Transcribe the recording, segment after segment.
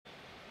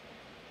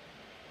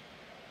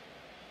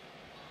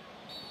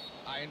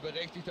Ein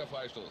berechtigter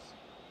Freistoß.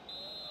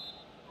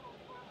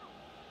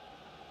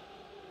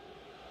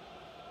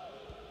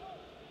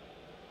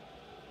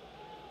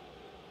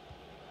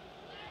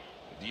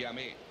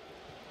 Diame.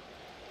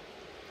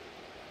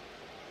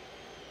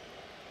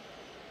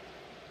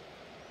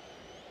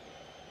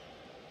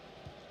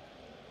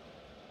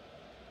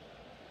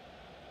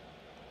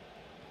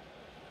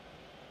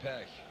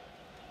 Pech.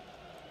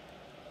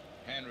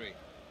 Henry.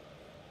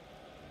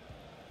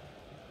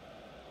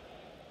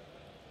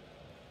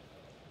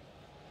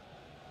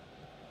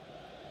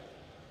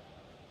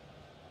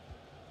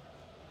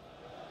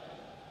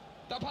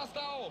 Da passt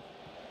er auf.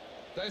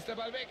 Da ist der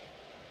Ball weg.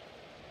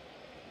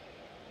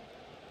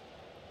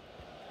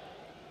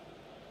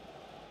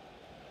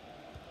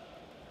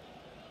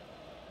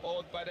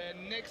 Und bei der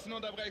nächsten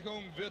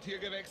Unterbrechung wird hier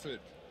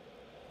gewechselt.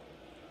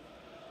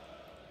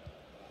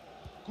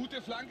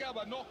 Gute Flanke,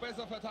 aber noch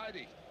besser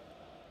verteidigt.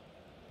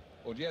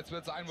 Und jetzt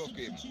wird es Einwurf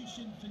geben.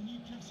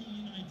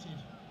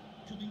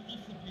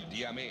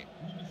 Diame.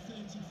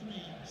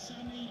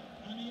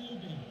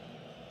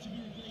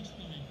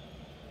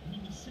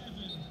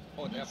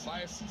 Und er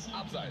pfeift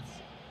abseits.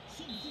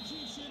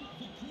 Substitution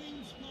for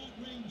Queen's Park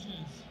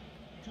Rangers.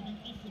 Coming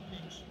off the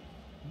pitch,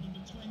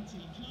 number 20,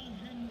 Carl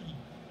Henry,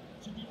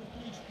 to be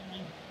replaced by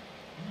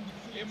number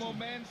 30. Im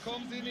Moment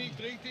kommen sie nicht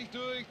richtig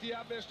durch. Die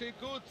Abwehr steht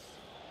gut.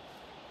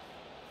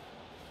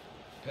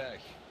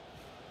 Pech.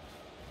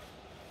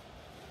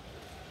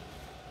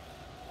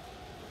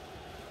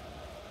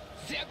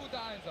 Sehr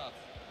guter Einsatz.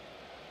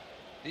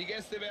 Die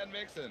Gäste werden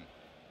wechseln.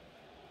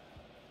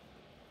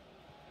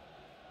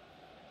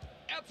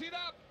 Er zieht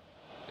ab.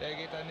 Der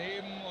geht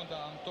daneben und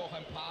da haben doch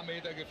ein paar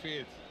Meter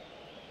gefehlt.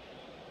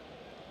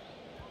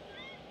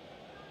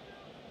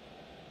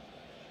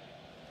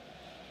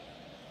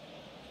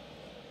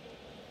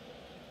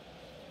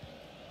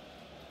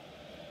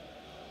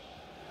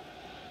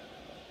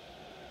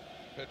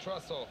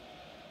 Petrasso.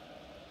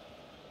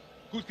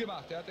 Gut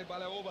gemacht, er hat den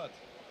Ball erobert.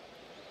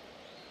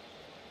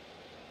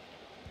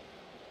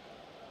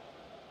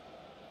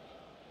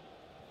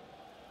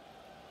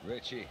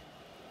 Richie.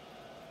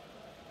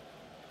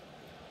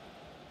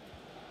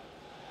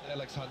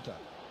 Alex Hunter.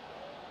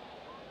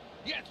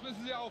 Jetzt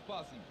müssen sie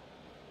aufpassen.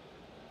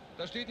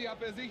 Da steht die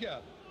Abwehr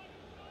sicher.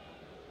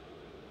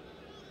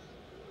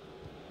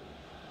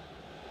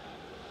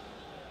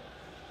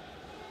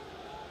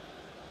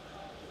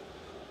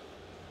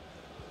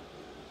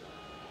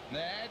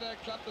 Nee, da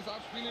klappt das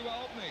Abspiel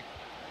überhaupt nicht.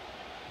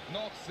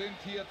 Noch sind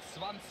hier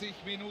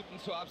 20 Minuten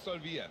zu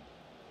absolvieren.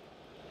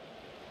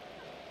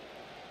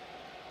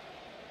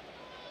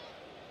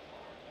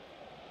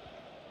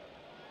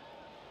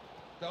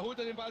 Da holt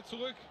er den Ball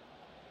zurück.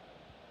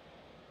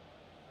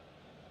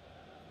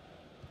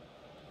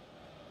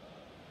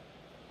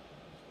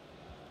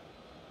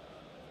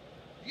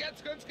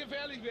 Jetzt könnte es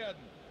gefährlich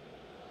werden.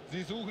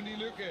 Sie suchen die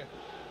Lücke.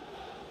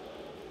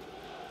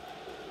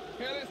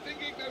 Er lässt den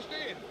Gegner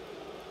stehen.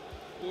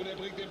 Und er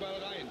bringt den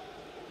Ball rein.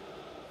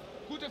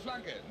 Gute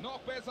Flanke. Noch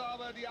besser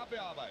aber die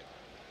Abwehrarbeit.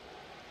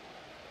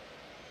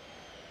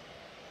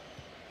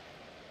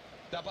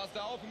 Da passt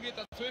er auf und geht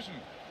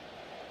dazwischen.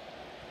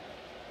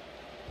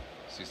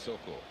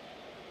 Sissoko.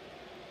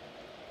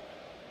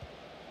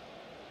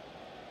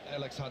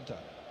 Alex Hunter.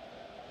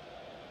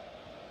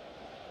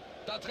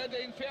 Da trennt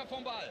er ihn fair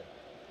vom Ball.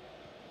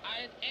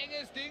 Ein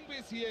enges Ding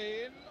bis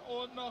hierhin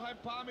und noch ein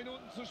paar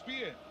Minuten zu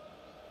spielen.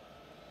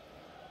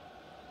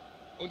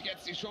 Und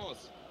jetzt die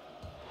Chance.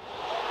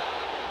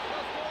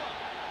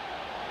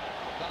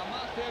 Da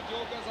macht der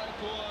Joker sein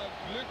Tor.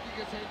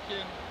 Glückliches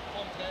Händchen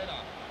vom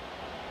Trainer.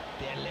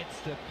 Der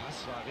letzte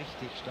Pass war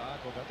richtig stark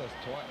und hat das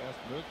Tor erst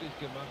möglich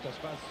gemacht.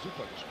 Das war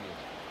super gespielt.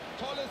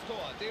 Tolles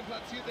Tor. Den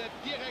platziert er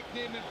direkt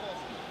neben den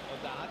Pfosten. Und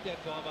da hat der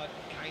Torwart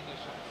keine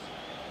Chance.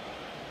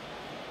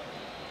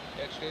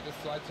 Jetzt steht es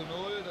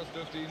 2:0. Das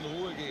dürfte ihnen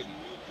Ruhe geben.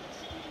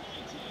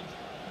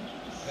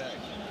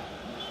 Pech.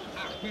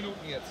 8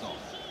 Minuten jetzt noch.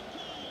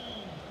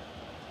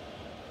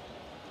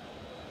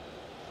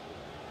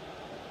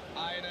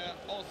 Eine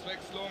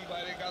Auswechslung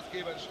bei den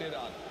Gastgebern steht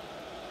an.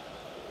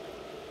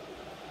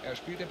 Er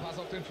spielt den Pass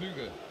auf den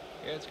Flügel.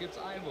 Jetzt gibt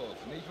es Einwurf,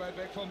 nicht weit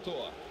weg vom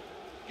Tor.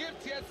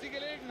 Gibt's jetzt die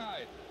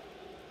Gelegenheit?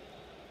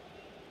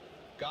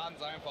 Ganz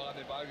einfach an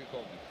den Ball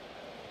gekommen.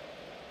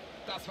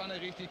 Das war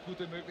eine richtig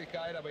gute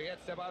Möglichkeit, aber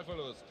jetzt der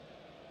Ballverlust.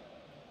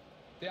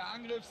 Der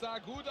Angriff sah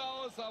gut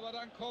aus, aber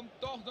dann kommt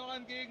doch noch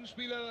ein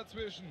Gegenspieler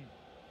dazwischen.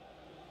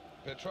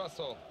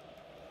 Petrasso.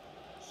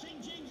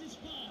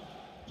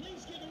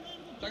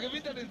 Da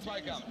gewinnt er den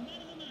Zweikampf.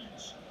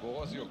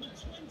 Borosiuk.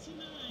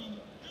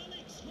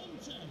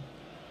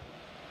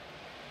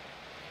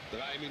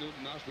 3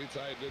 Minuten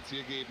Nachspielzeit wird es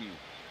hier geben.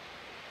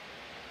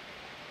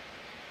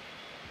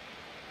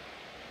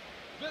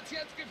 Wird es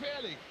jetzt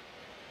gefährlich?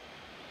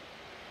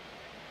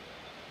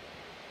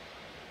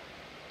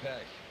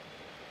 Pech.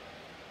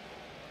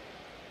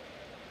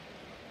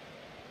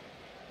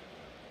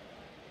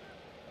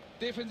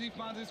 Defensiv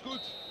machen sie es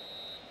gut.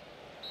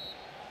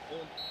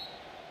 Und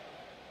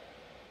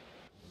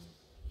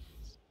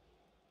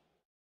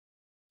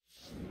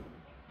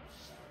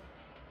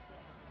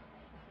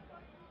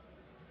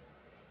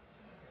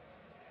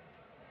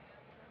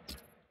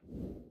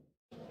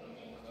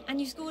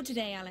you scored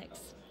today,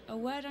 Alex. A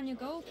word on your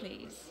goal,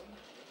 please.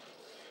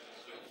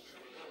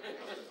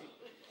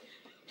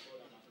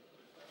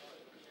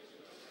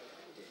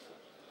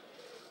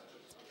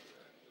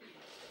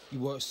 You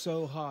work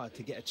so hard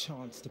to get a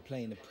chance to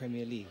play in the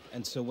Premier League,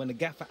 and so when the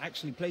gaffer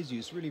actually plays you,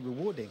 it's really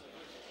rewarding.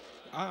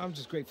 I'm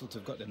just grateful to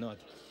have got the nod.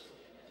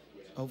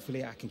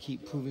 Hopefully I can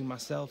keep proving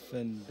myself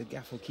and the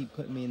gaffer will keep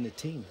putting me in the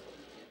team.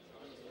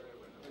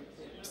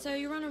 So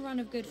you're on a run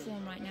of good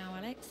form right now,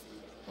 Alex.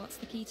 What's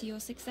the key to your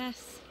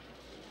success?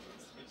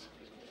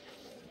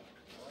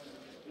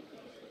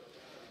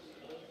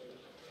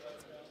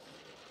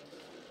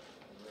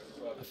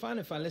 I find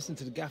if I listen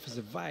to the gaffer's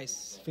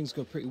advice, things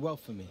go pretty well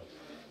for me.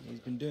 He's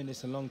been doing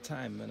this a long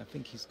time, and I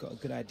think he's got a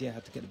good idea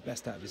how to get the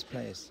best out of his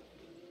players.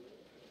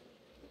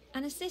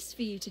 An assist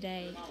for you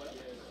today.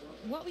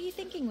 What were you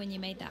thinking when you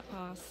made that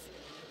pass?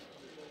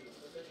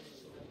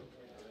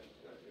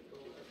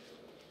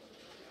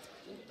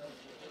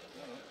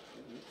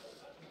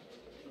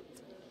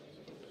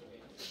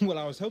 Well,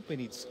 I was hoping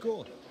he'd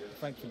score.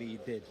 Thankfully, he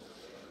did.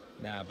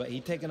 Nah, but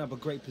he'd taken up a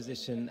great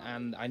position,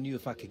 and I knew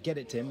if I could get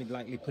it to him, he'd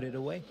likely put it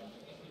away.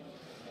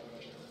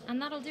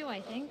 And that'll do, I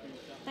think.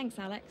 Thanks,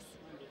 Alex.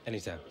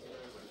 Anytime.